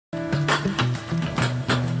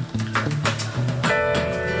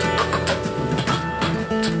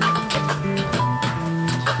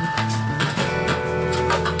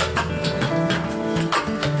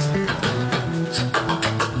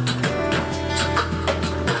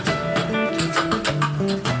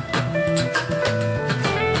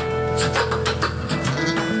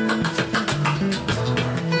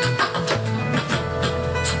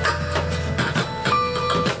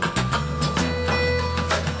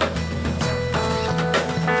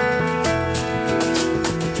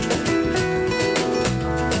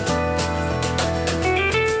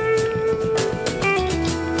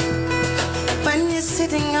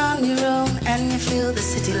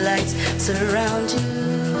that's around you.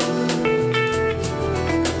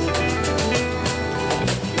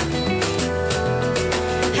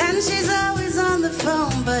 And she's always on the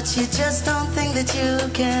phone, but you just don't think that you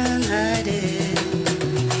can hide it.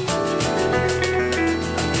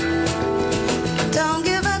 Don't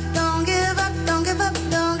give up, don't give up, don't give up,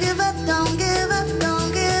 don't give up, don't give up,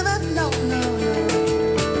 don't give up, no, no, no.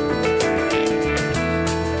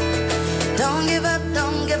 Don't give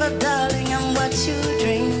up, darling, I'm what you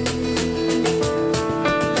dream.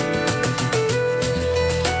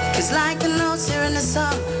 'Cause like the notes here in the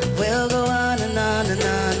song, we'll go on and on and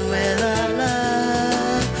on with our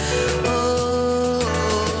love. Oh,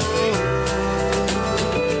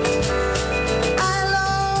 I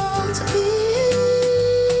long to be.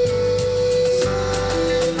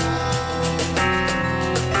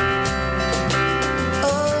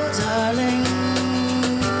 Oh, darling,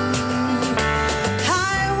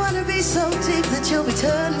 I wanna be so deep that you'll be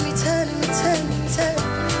turning me, turning me, turning me, turning me.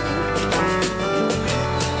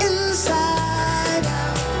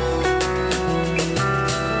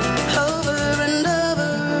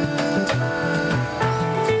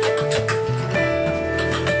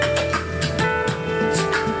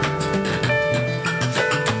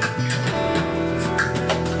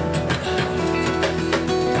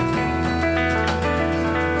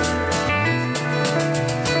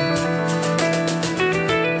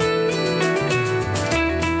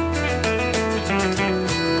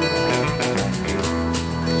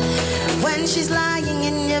 When she's lying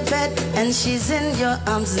in your bed and she's in your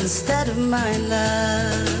arms instead of my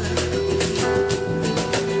love.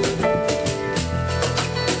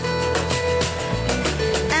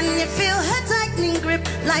 And you feel her tightening grip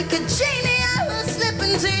like a genie I will slip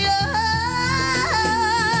into your heart.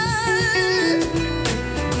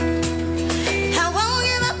 I won't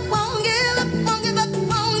give up, won't give up, won't give up,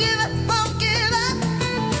 won't give up, won't give up.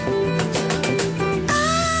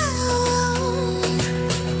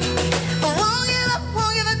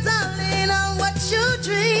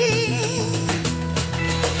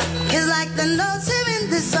 Like the notes here in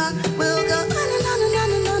this song, we'll go on and on and on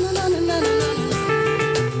and on and on and on and on.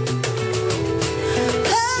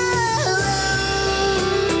 Oh,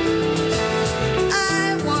 I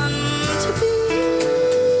want to be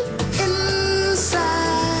inside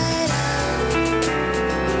out.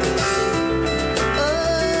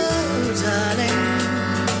 Oh, darling,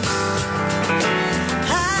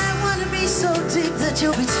 I want to be so deep that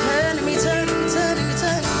you'll be turning me, turning me, turning me,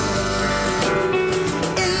 turning me.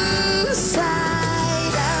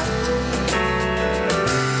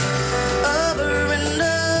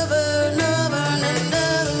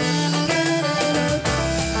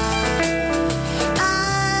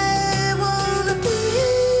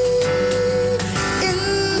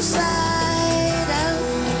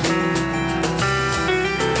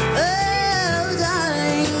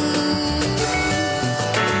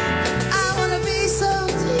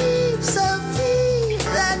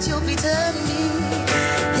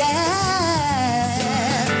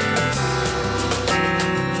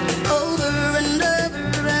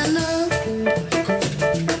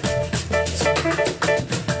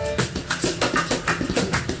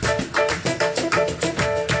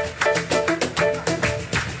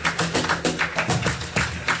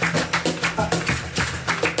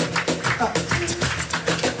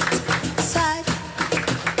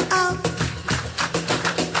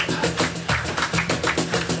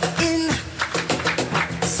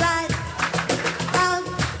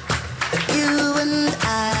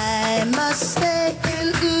 Stay in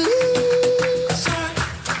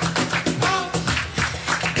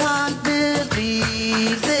can't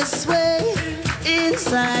believe this way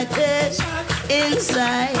inside